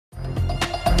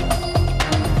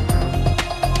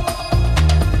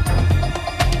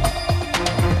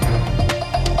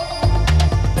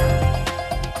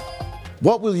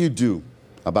What will you do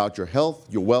about your health,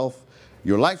 your wealth,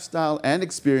 your lifestyle, and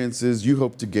experiences you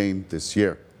hope to gain this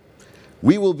year?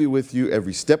 We will be with you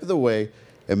every step of the way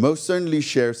and most certainly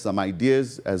share some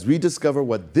ideas as we discover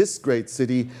what this great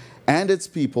city and its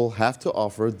people have to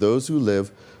offer those who live,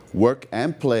 work,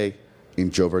 and play in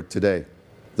Joburg today.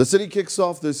 The city kicks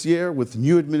off this year with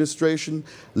new administration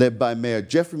led by Mayor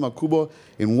Jeffrey Makubo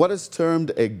in what is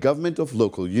termed a government of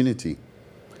local unity.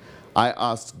 I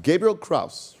asked Gabriel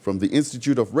Crouse from the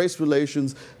Institute of Race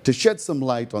Relations to shed some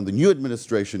light on the new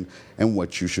administration and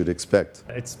what you should expect.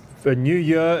 It's a new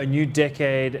year, a new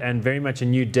decade, and very much a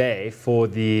new day for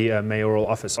the mayoral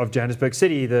office of Johannesburg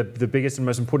City, the biggest and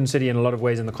most important city in a lot of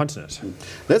ways in the continent.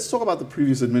 Let's talk about the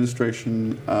previous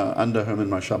administration under Herman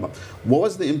Mashaba. What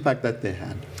was the impact that they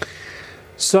had?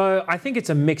 So I think it's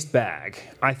a mixed bag.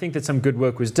 I think that some good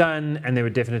work was done, and there were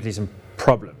definitely some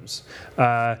problems.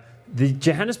 The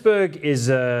Johannesburg is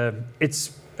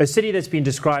it's a city that's been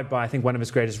described by, I think, one of its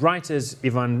greatest writers,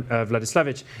 Ivan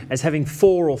Vladislavich, as having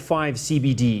 4 or 5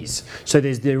 CBDs. So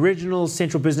there's the original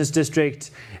Central Business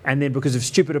District, and then because of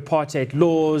stupid apartheid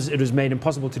laws, it was made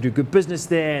impossible to do good business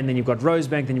there. And then you've got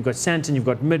Rosebank, then you've got Sandton, you've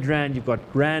got Midrand, you've got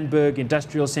Randburg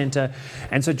Industrial Centre.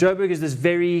 And so Joburg is this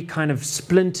very kind of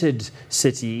splintered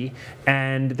city,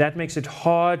 and that makes it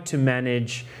hard to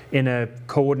manage in a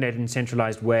coordinated and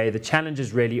centralized way. The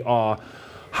challenges really are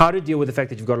how to deal with the fact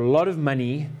that you've got a lot of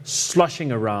money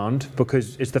sloshing around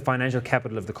because it's the financial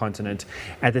capital of the continent.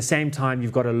 At the same time,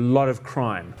 you've got a lot of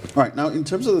crime. All right, now in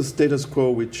terms of the status quo,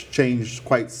 which changed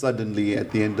quite suddenly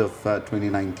at the end of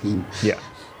 2019, yeah.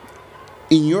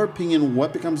 In your opinion,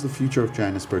 what becomes the future of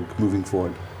Johannesburg moving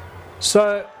forward?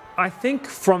 So I think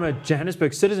from a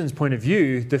Johannesburg citizen's point of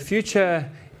view, the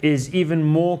future is even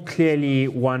more clearly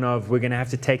one of we're going to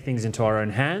have to take things into our own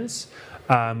hands.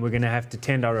 We're going to have to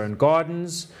tend our own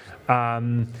gardens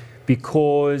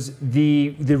because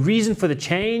the reason for the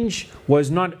change was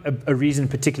not a reason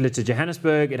particular to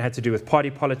Johannesburg. It had to do with party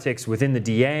politics within the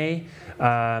DA,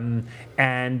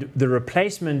 and the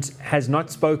replacement has not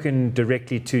spoken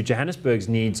directly to Johannesburg's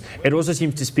needs. It also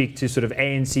seems to speak to sort of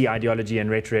ANC ideology and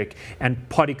rhetoric and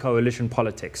party coalition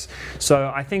politics.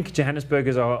 So I think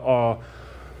Johannesburgers are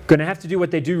going to have to do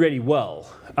what they do really well,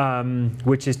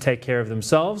 which is take care of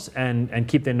themselves and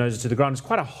keep their noses to the ground. It's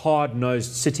quite a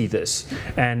hard-nosed city, this,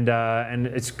 and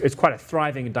it's quite a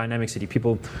thriving and dynamic city.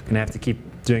 People are going to have to keep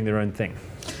doing their own thing.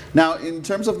 Now, in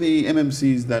terms of the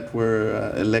MMCs that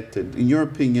were elected, in your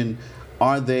opinion,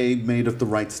 are they made of the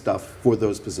right stuff for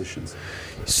those positions?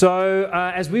 So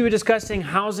as we were discussing,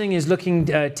 housing is looking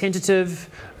tentative.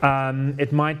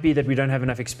 It might be that we don't have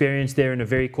enough experience there in a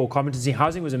very core competency.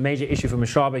 Housing was a major issue for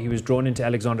Mashaba. He was drawn into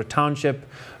Alexandra Township,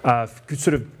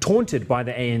 sort of taunted by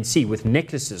the ANC with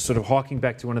necklaces, sort of harking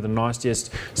back to one of the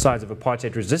nastiest sides of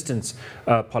apartheid resistance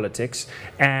politics.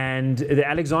 And the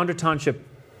Alexandra Township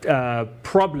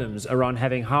problems around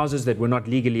having houses that were not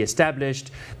legally established,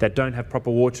 that don't have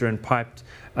proper water and piped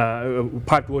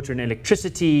water and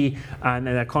electricity, and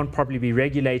that can't properly be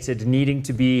regulated,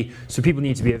 so people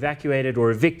need to be evacuated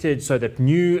or evicted so that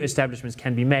new establishments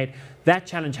can be made. That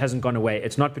challenge hasn't gone away.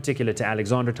 It's not particular to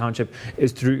Alexandra Township.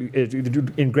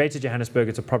 In Greater Johannesburg,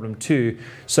 it's a problem too.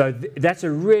 So that's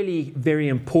a really very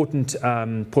important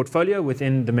portfolio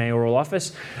within the mayoral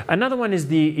office. Another one is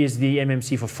the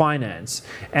MMC for finance,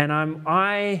 and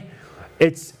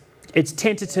it's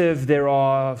tentative. There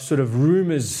are sort of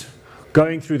rumors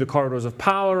going through the corridors of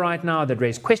power right now that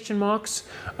raise question marks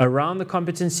around the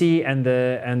competency and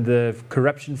the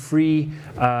corruption-free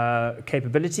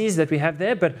capabilities that we have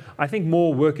there. But I think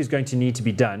more work is going to need to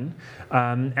be done.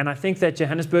 And I think that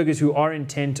Johannesburgers who are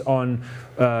intent on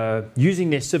using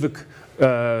their civic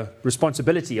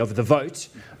responsibility of the vote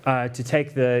to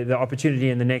take the opportunity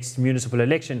in the next municipal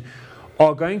election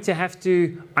are going to have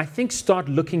to, I think, start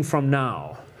looking from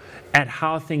now at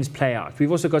how things play out.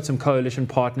 We've also got some coalition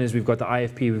partners. We've got the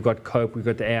IFP, we've got COPE, we've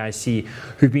got the AIC,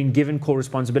 who've been given core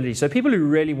responsibility. So people who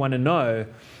really want to know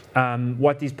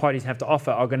what these parties have to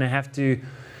offer are going to have to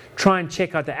try and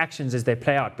check out the actions as they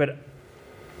play out. But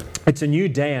it's a new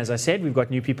day, as I said. We've got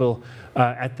new people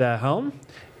at the helm,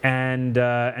 and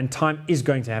time is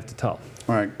going to have to tell.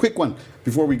 All right, quick one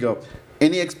before we go.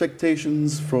 Any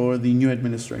expectations for the new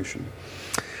administration?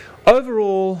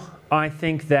 Overall, I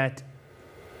think that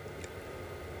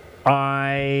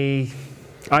I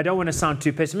don't want to sound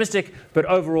too pessimistic, but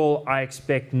overall I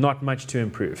expect not much to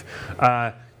improve.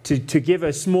 To give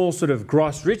a small sort of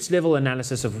grassroots level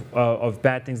analysis of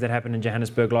bad things that happened in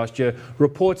Johannesburg last year,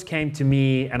 reports came to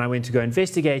me and I went to go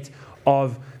investigate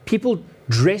of people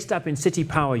dressed up in City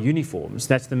Power uniforms,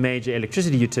 that's the major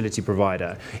electricity utility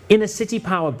provider, in a City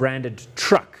Power branded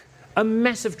truck a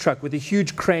massive truck with a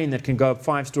huge crane that can go up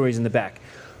 5 stories in the back,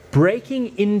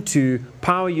 breaking into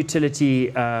power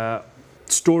utility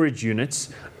storage units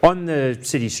on the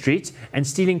city streets and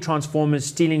stealing transformers,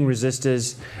 stealing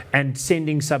resistors, and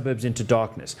sending suburbs into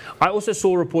darkness. I also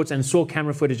saw reports and saw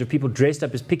camera footage of people dressed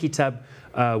up as picky tub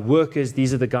workers.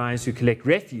 These are the guys who collect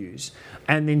refuse,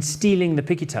 and then stealing the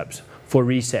picky tubs for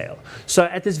resale. So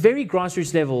at this very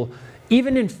grassroots level,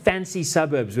 even in fancy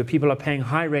suburbs where people are paying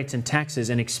high rates and taxes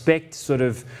and expect sort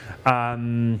of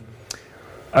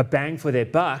a bang for their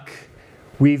buck,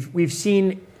 we've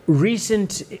seen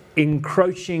recent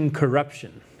encroaching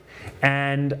corruption.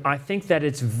 And I think that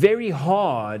it's very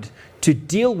hard to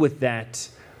deal with that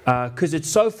because it's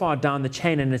so far down the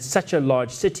chain and it's such a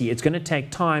large city. It's going to take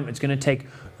time. It's going to take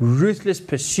ruthless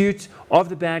pursuit of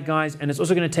the bad guys, and it's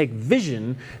also going to take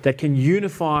vision that can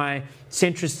unify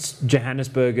centrist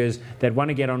Johannesburgers that want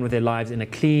to get on with their lives in a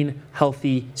clean,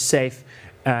 healthy, safe,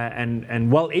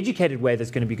 and well-educated way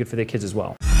that's going to be good for their kids as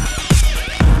well.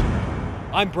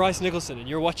 I'm Bryce Nicholson, and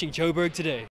you're watching Joburg Today.